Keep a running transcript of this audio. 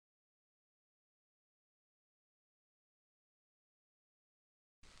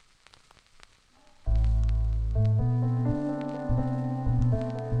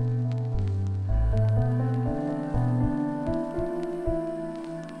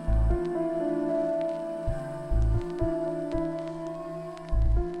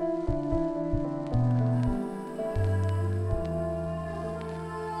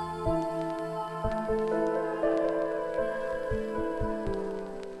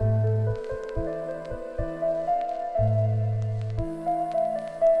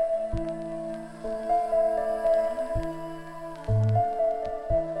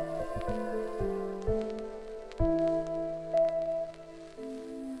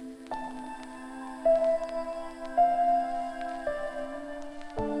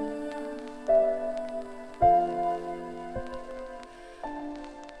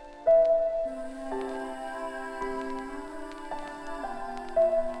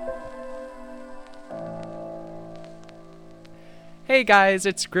Hey guys,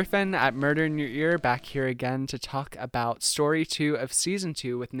 it's Griffin at Murder in Your Ear back here again to talk about Story 2 of Season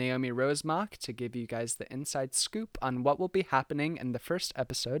 2 with Naomi Rosemock to give you guys the inside scoop on what will be happening in the first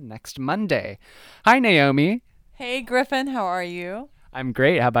episode next Monday. Hi Naomi. Hey Griffin, how are you? I'm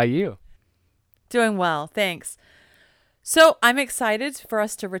great, how about you? Doing well, thanks. So I'm excited for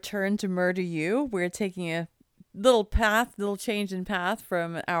us to return to Murder You. We're taking a little change in path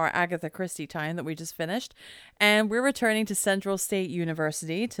from our Agatha Christie time that we just finished. And we're returning to Central State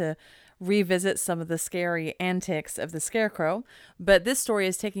University to revisit some of the scary antics of the Scarecrow. But this story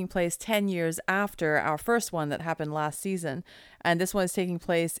is taking place 10 years after our first one that happened last season. And this one is taking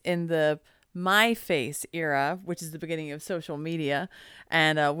place in the MyFace era, which is the beginning of social media.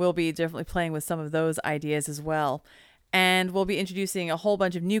 And we'll be definitely playing with some of those ideas as well. And we'll be introducing a whole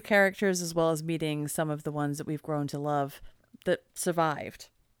bunch of new characters as well as meeting some of the ones that we've grown to love that survived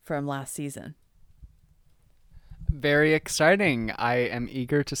from last season. Very exciting. I am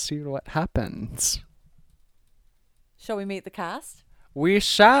eager to see what happens. Shall we meet the cast? We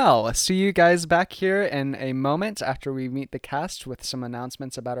shall. See you guys back here in a moment after we meet the cast with some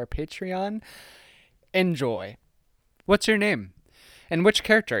announcements about our Patreon. Enjoy. What's your name? And which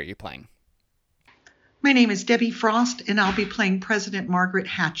character are you playing? My name is Debbie Frost, and I'll be playing President Margaret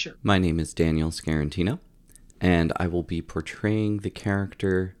Hatcher. My name is Daniel Scarantino, and I will be portraying the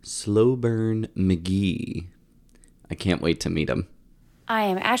character Slowburn McGee. I can't wait to meet him. I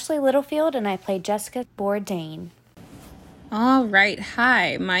am Ashley Littlefield, and I play Jessica Bourdain. All right.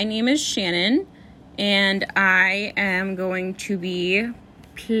 Hi, my name is Shannon, and I am going to be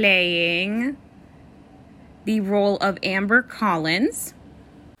playing the role of Amber Collins.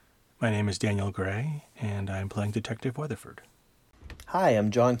 My name is Daniel Gray, and I'm playing Detective Weatherford. Hi,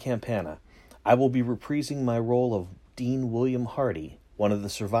 I'm John Campana. I will be reprising my role of Dean William Hardy, one of the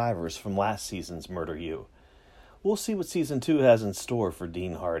survivors from last season's Murder You. We'll see what Season 2 has in store for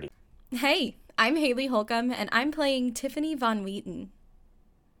Dean Hardy. Hey, I'm Haley Holcomb, and I'm playing Tiffany Von Wheaton.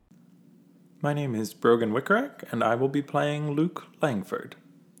 My name is Brogan Wickrack, and I will be playing Luke Langford.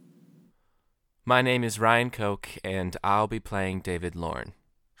 My name is Ryan Koch, and I'll be playing David Lorne.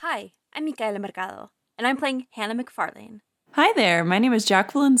 Hi, I'm Micaela Mercado, and I'm playing Hannah McFarlane. Hi there, my name is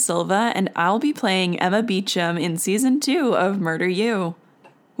Jacqueline Silva, and I'll be playing Emma Beecham in Season 2 of Murder You.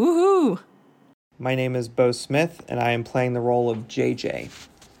 Woohoo! My name is Bo Smith, and I am playing the role of JJ.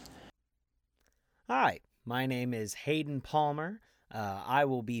 Hi, my name is Hayden Palmer. I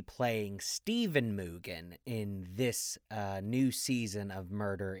will be playing Stephen Moogan in this new season of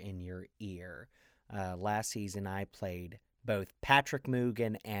Murder in Your Ear. Last season I played both Patrick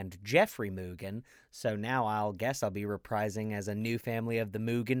Moogan and Jeffrey Moogan, so now I'll be reprising as a new family of the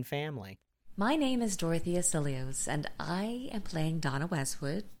Moogan family. My name is Dorothea Cilios, and I am playing Donna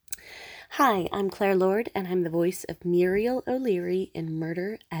Westwood. Hi, I'm Claire Lord, and I'm the voice of Muriel O'Leary in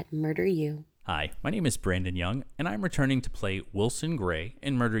Murder at Murder You. Hi, my name is Brandon Young, and I'm returning to play Wilson Gray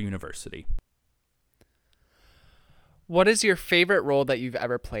in Murder University. What is your favorite role that you've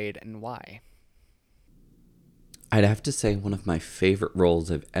ever played, and why? I'd have to say one of my favorite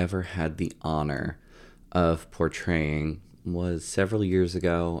roles I've ever had the honor of portraying was several years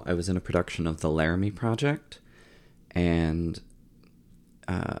ago. I was in a production of The Laramie Project, and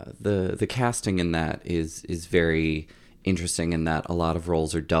the casting in that is very interesting in that a lot of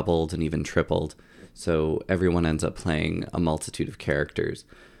roles are doubled and even tripled, so everyone ends up playing a multitude of characters.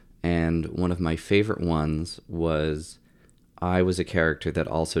 And one of my favorite ones was I was a character that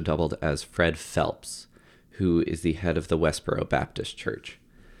also doubled as Fred Phelps, who is the head of the Westboro Baptist Church.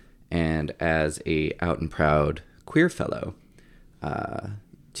 And as a out and proud queer fellow,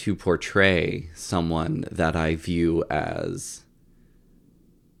 to portray someone that I view as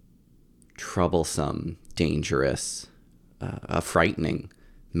troublesome, dangerous, a frightening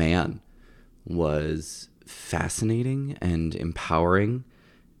man was fascinating and empowering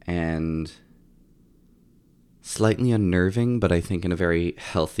and slightly unnerving, but I think in a very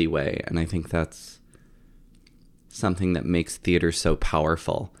healthy way. And I think that's something that makes theater so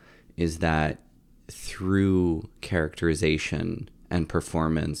powerful, is that through characterization and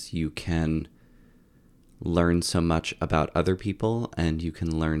performance, you can learn so much about other people and you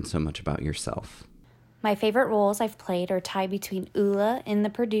can learn so much about yourself. My favorite roles I've played are tied between Ula in The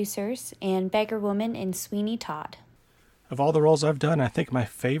Producers and Beggar Woman in Sweeney Todd. Of all the roles I've done, I think my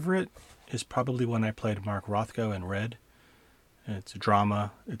favorite is probably when I played Mark Rothko in Red. It's a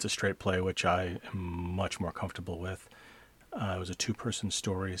drama. It's a straight play, which I am much more comfortable with. It was a two-person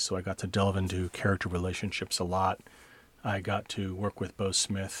story, so I got to delve into character relationships a lot. I got to work with Bo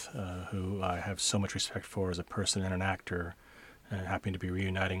Smith, who I have so much respect for as a person and an actor, and happy to be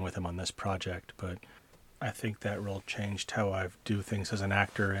reuniting with him on this project. But I think that role changed how I do things as an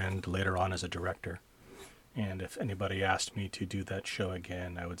actor and later on as a director. And if anybody asked me to do that show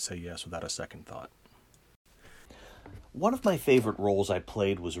again, I would say yes without a second thought. One of my favorite roles I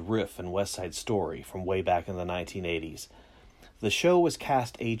played was Riff in West Side Story from way back in the 1980s. The show was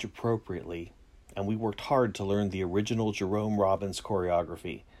cast age appropriately, and we worked hard to learn the original Jerome Robbins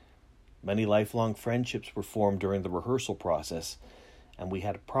choreography. Many lifelong friendships were formed during the rehearsal process, and we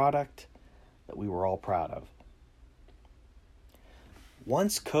had a product that we were all proud of.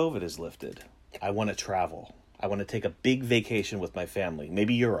 Once COVID is lifted, I want to travel. I want to take a big vacation with my family,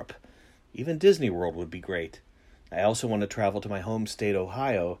 maybe Europe. Even Disney World would be great. I also want to travel to my home state,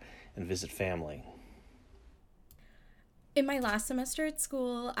 Ohio, and visit family. In my last semester at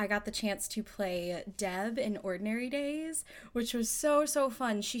school, I got the chance to play Deb in Ordinary Days, which was so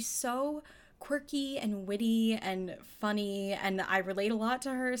fun. She's so quirky and witty and funny, and I relate a lot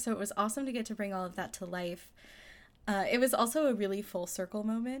to her, so it was awesome to get to bring all of that to life. It was also a really full circle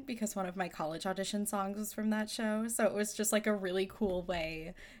moment because one of my college audition songs was from that show, so it was just like a really cool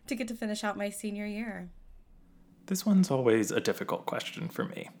way to get to finish out my senior year. This one's always a difficult question for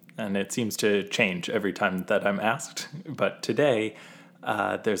me, and it seems to change every time that I'm asked, but today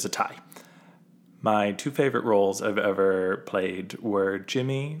there's a tie. My two favorite roles I've ever played were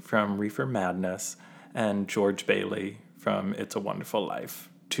Jimmy from Reefer Madness and George Bailey from It's a Wonderful Life,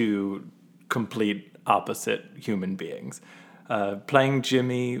 two complete opposite human beings. Playing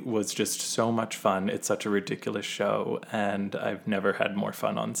Jimmy was just so much fun. It's such a ridiculous show, and I've never had more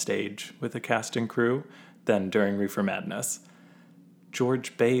fun on stage with a cast and crew than during Reefer Madness.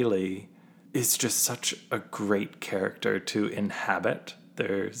 George Bailey is just such a great character to inhabit.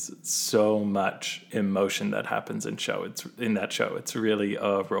 There's so much emotion that happens in that show. It's really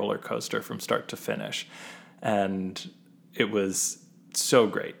a roller coaster from start to finish. And it was so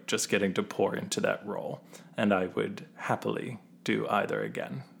great just getting to pour into that role. And I would happily do either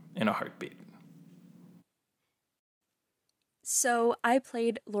again in a heartbeat. So I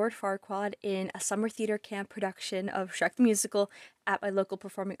played Lord Farquaad in a summer theater camp production of Shrek the Musical at my local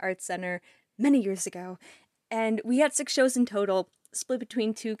performing arts center many years ago. And we had 6 shows in total, split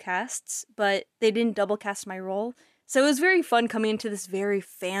between 2 casts, but they didn't double cast my role. So it was very fun coming into this very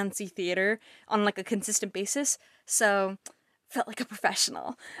fancy theater on like a consistent basis. So felt like a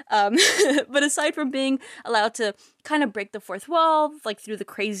professional. But aside from being allowed to kind of break the fourth wall, like through the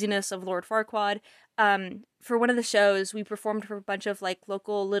craziness of Lord Farquaad, for one of the shows, we performed for a bunch of like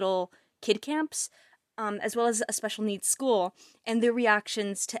local little kid camps, as well as a special needs school, and their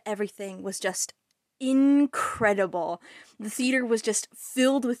reactions to everything was just incredible. The theater was just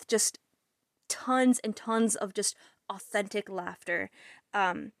filled with just tons and tons of just authentic laughter.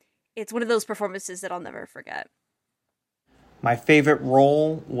 It's one of those performances that I'll never forget. My favorite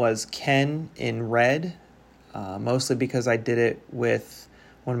role was Ken in Red, mostly because I did it with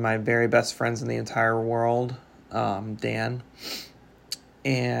one of my very best friends in the entire world, Dan.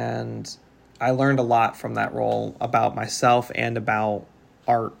 And I learned a lot from that role about myself and about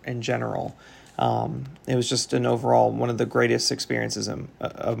art in general. It was just an overall one of the greatest experiences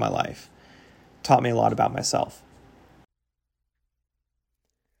of my life. Taught me a lot about myself.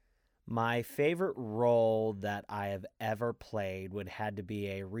 My favorite role that I have ever played would had to be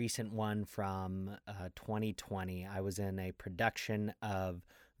a recent one from 2020. I was in a production of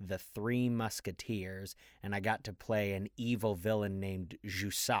The Three Musketeers, and I got to play an evil villain named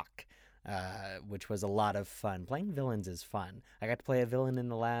Jussac, which was a lot of fun. Playing villains is fun. I got to play a villain in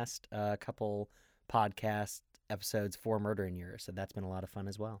the last couple podcast episodes for Murder in Your Ear, so that's been a lot of fun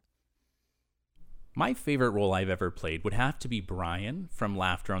as well. My favorite role I've ever played would have to be Brian from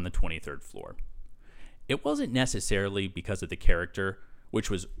Laughter on the 23rd Floor. It wasn't necessarily because of the character, which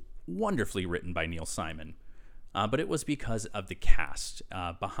was wonderfully written by Neil Simon, but it was because of the cast.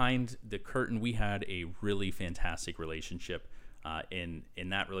 Behind the curtain, we had a really fantastic relationship. In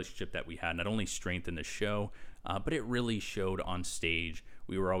that relationship that we had, not only strengthened the show, but it really showed on stage.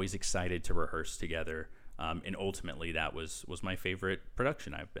 We were always excited to rehearse together, and ultimately that was my favorite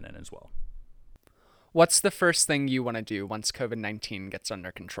production I've been in as well. What's the first thing you want to do once COVID-19 gets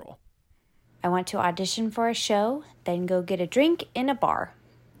under control? I want to audition for a show, then go get a drink in a bar.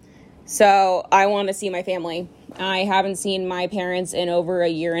 So I want to see my family. I haven't seen my parents in over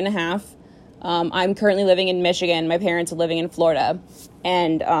 1.5 years. I'm currently living in Michigan. My parents are living in Florida.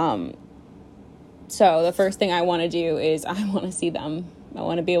 And so the first thing I want to do is I want to see them. I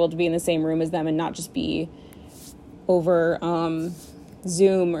want to be able to be in the same room as them and not just be over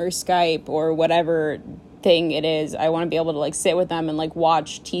Zoom or Skype or whatever thing it is. I want to be able to like sit with them and like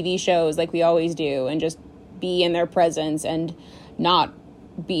watch TV shows like we always do and just be in their presence and not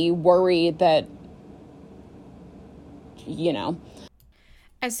be worried that you know.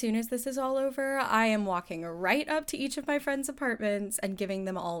 As soon as this is all over, I am walking right up to each of my friends' apartments and giving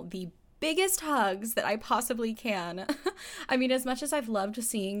them all the biggest hugs that I possibly can. I mean, as much as I've loved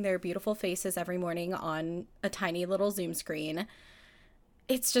seeing their beautiful faces every morning on a tiny little Zoom screen,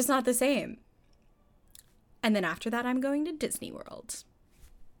 it's just not the same. And then after that, I'm going to Disney World.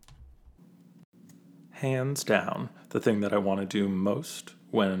 Hands down, the thing that I want to do most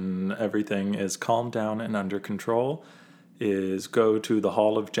when everything is calmed down and under control is go to the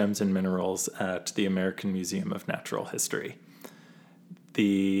Hall of Gems and Minerals at the American Museum of Natural History.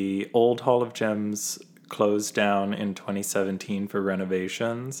 The old Hall of Gems closed down in 2017 for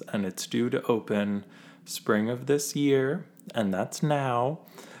renovations, and it's due to open spring of this year, and that's now.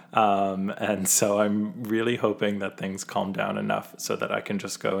 And so I'm really hoping that things calm down enough so that I can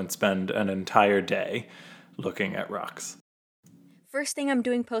just go and spend an entire day looking at rocks. First thing I'm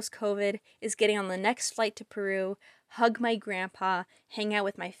doing post-COVID is getting on the next flight to Peru, hug my grandpa, hang out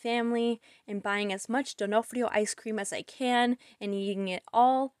with my family, and buying as much Donofrio ice cream as I can and eating it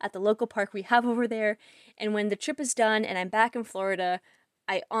all at the local park we have over there. And when the trip is done and I'm back in Florida,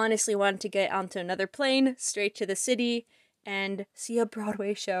 I honestly want to get onto another plane, straight to the city, and see a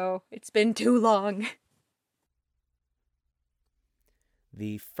Broadway show. It's been too long.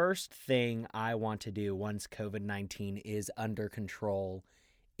 The first thing I want to do once COVID-19 is under control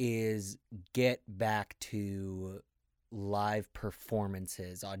is get back to live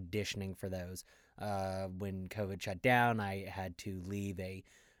performances, auditioning for those. When COVID shut down, I had to leave a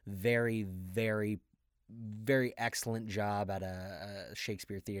very, very, very excellent job at a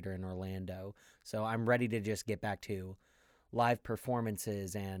Shakespeare theater in Orlando. So I'm ready to just get back to live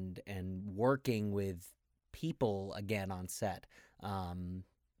performances and working with people again on set.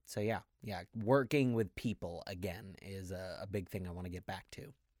 So yeah, working with people again is a big thing I want to get back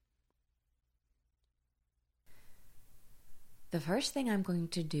to. The first thing I'm going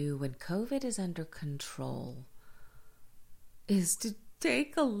to do when COVID is under control is to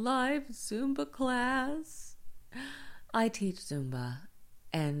take a live Zumba class. I teach Zumba,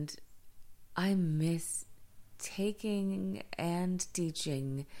 and I miss taking and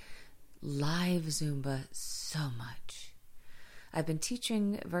teaching live Zumba so much. I've been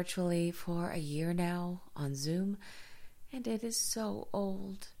teaching virtually for a year now on Zoom, and it is so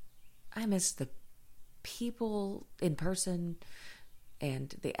old. I miss the people in person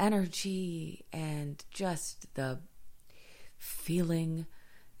and the energy and just the feeling,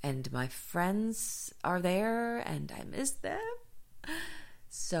 and my friends are there and I miss them.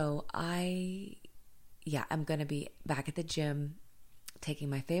 So I'm going to be back at the gym taking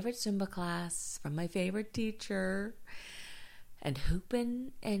my favorite Zumba class from my favorite teacher and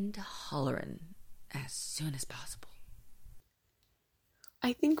hooping and hollering as soon as possible.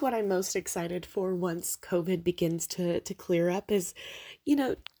 I think what I'm most excited for once COVID begins to clear up is,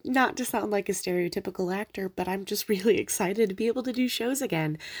 not to sound like a stereotypical actor, but I'm just really excited to be able to do shows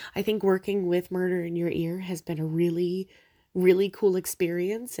again. I think working with Murder in Your Ear has been a really, really cool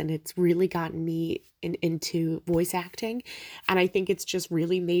experience, and it's really gotten me into voice acting. And I think it's just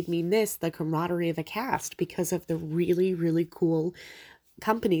really made me miss the camaraderie of the cast because of the really, really cool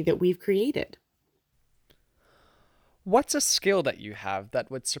company that we've created. What's a skill that you have that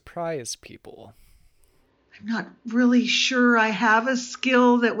would surprise people? I'm not really sure I have a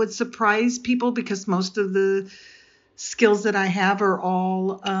skill that would surprise people because most of the skills that I have are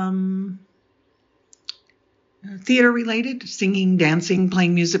all theater related, singing, dancing,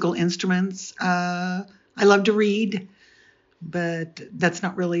 playing musical instruments. I love to read, but that's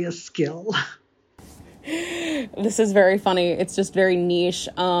not really a skill. This is very funny. It's just very niche.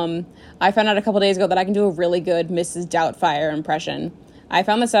 I found out a couple days ago that I can do a really good Mrs. Doubtfire impression. I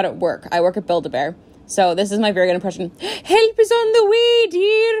found this out at work. I work at Build-A-Bear. So this is my very good impression. Help is on the way,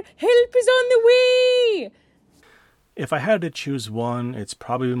 dear. Help is on the way. If I had to choose one, it's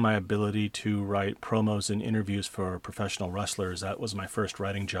probably my ability to write promos and interviews for professional wrestlers. That was my first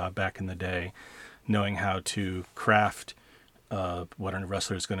writing job back in the day, knowing how to craft what a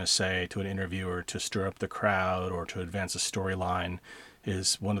wrestler is going to say to an interviewer to stir up the crowd or to advance a storyline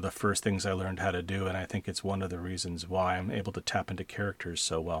is one of the first things I learned how to do, and I think it's one of the reasons why I'm able to tap into characters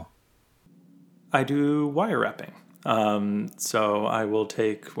so well. I do wire wrapping. So I will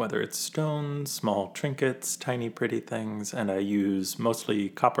take, whether it's stones, small trinkets, tiny pretty things, and I use mostly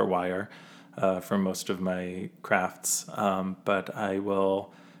copper wire for most of my crafts, but I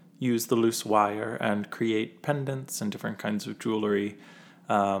will use the loose wire and create pendants and different kinds of jewelry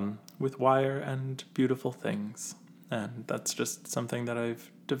with wire and beautiful things. And that's just something that I've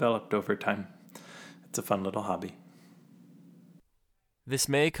developed over time. It's a fun little hobby. This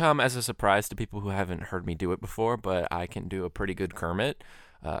may come as a surprise to people who haven't heard me do it before, but I can do a pretty good Kermit,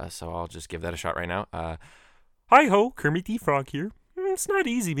 so I'll just give that a shot right now. Hi-ho, Kermit the Frog here. It's not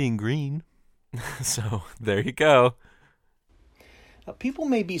easy being green. So, there you go. People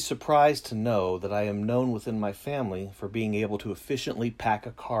may be surprised to know that I am known within my family for being able to efficiently pack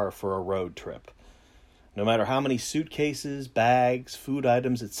a car for a road trip. No matter how many suitcases, bags, food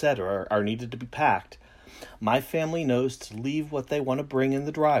items, etc. are needed to be packed, my family knows to leave what they want to bring in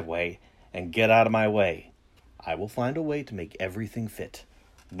the driveway and get out of my way. I will find a way to make everything fit.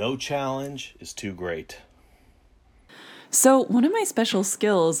 No challenge is too great. So one of my special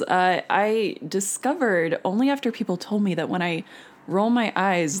skills, I discovered only after people told me that when I roll my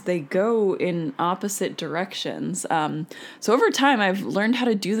eyes, they go in opposite directions. So over time, I've learned how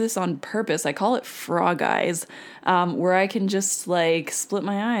to do this on purpose. I call it frog eyes, where I can just like split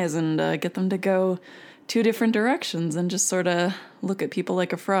my eyes and get them to go 2 different directions and just sort of look at people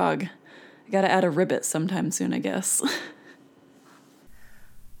like a frog. I gotta add a ribbit sometime soon, I guess.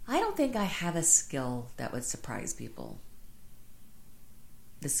 I don't think I have a skill that would surprise people.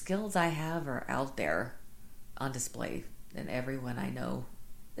 The skills I have are out there on display, and everyone I know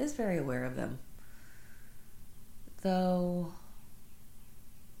is very aware of them. Though,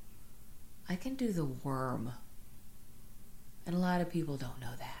 I can do the worm, and a lot of people don't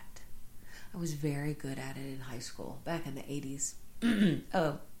know that. I was very good at it in high school, back in the 80s. In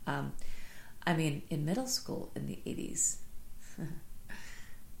middle school in the 80s.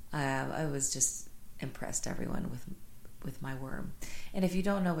 I was just impressed everyone with my worm. And if you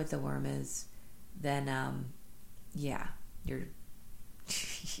don't know what the worm is, then you're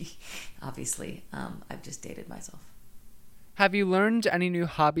obviously I've just dated myself. Have you learned any new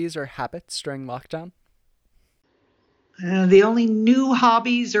hobbies or habits during lockdown? The only new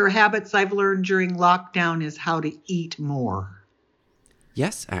hobbies or habits I've learned during lockdown is how to eat more.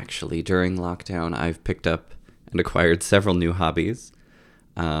 Yes, actually, during lockdown, I've picked up and acquired several new hobbies.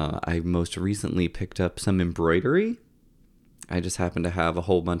 I most recently picked up some embroidery. I just happen to have a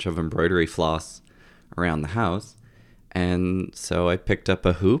whole bunch of embroidery floss around the house. And so I picked up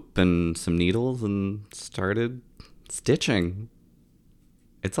a hoop and some needles and started stitching.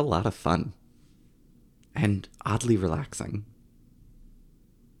 It's a lot of fun. And oddly relaxing.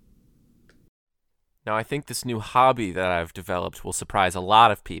 Now, I think this new hobby that I've developed will surprise a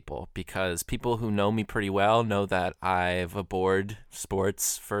lot of people, because people who know me pretty well know that I've abhorred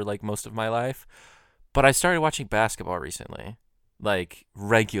sports for like most of my life. But I started watching basketball recently, like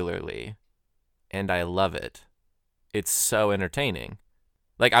regularly, and I love it. It's so entertaining.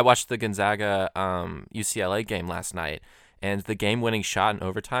 Like, I watched the Gonzaga UCLA game last night, and the game-winning shot in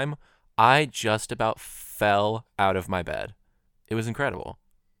overtime, I just about fell out of my bed. It was incredible.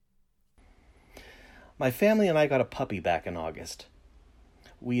 My family and I got a puppy back in August.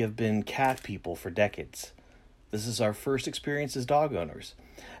 We have been cat people for decades. This is our first experience as dog owners.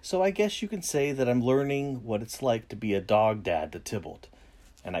 So I guess you can say that I'm learning what it's like to be a dog dad to Tybalt.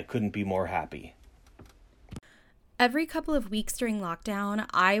 And I couldn't be more happy. Every couple of weeks during lockdown,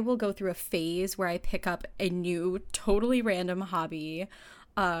 I will go through a phase where I pick up a new, totally random hobby.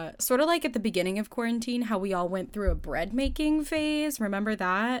 Sort of like at the beginning of quarantine, how we all went through a bread making phase. Remember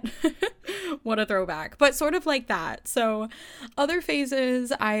that? What a throwback. But sort of like that. So other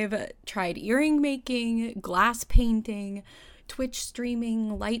phases, I've tried earring making, glass painting, Twitch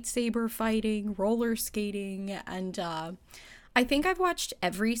streaming, lightsaber fighting, roller skating, and I think I've watched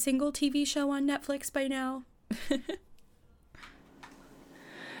every single TV show on Netflix by now.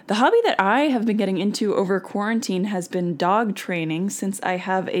 The hobby that I have been getting into over quarantine has been dog training, since I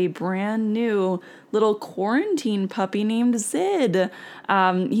have a brand new little quarantine puppy named Zid.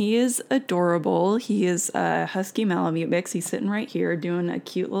 He is adorable. He is a Husky Malamute mix. He's sitting right here doing a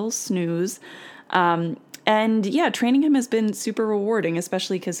cute little snooze. And yeah, training him has been super rewarding,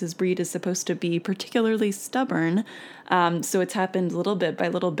 especially because his breed is supposed to be particularly stubborn. So it's happened little bit by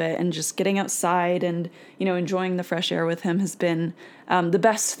little bit, and just getting outside and, enjoying the fresh air with him has been the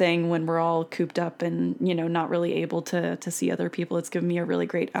best thing when we're all cooped up and, not really able to see other people. It's given me a really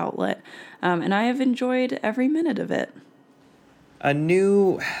great outlet. And I have enjoyed every minute of it. A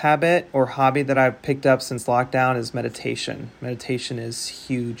new habit or hobby that I've picked up since lockdown is meditation. Meditation is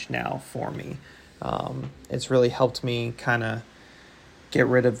huge now for me. It's really helped me kind of get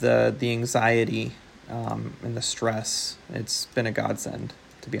rid of the anxiety and the stress. It's been a godsend,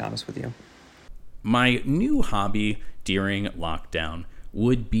 to be honest with you. My new hobby during lockdown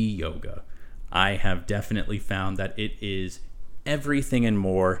would be yoga. I have definitely found that it is everything and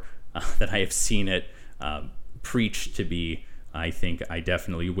more that I have seen it preached to be. I think I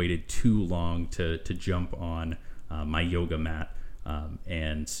definitely waited too long to jump on my yoga mat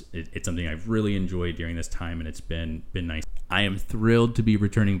And it's something I've really enjoyed during this time, and it's been nice. I am thrilled to be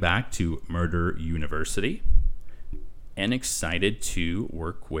returning back to Murder University and excited to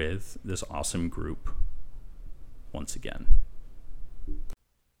work with this awesome group once again.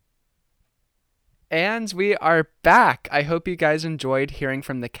 And we are back. I hope you guys enjoyed hearing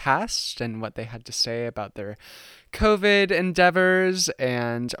from the cast and what they had to say about their COVID endeavors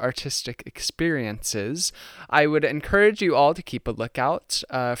and artistic experiences. I would encourage you all to keep a lookout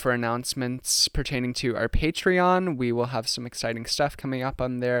for announcements pertaining to our Patreon. We will have some exciting stuff coming up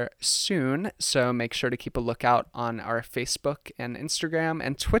on there soon, so make sure to keep a lookout on our Facebook and Instagram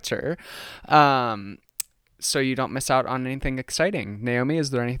and Twitter, so you don't miss out on anything exciting. Naomi,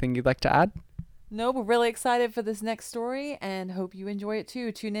 is there anything you'd like to add? No, we're really excited for this next story and hope you enjoy it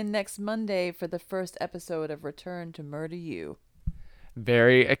too. Tune in next Monday for the first episode of Return to Murder You.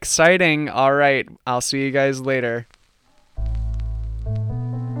 Very exciting. All right. I'll see you guys later.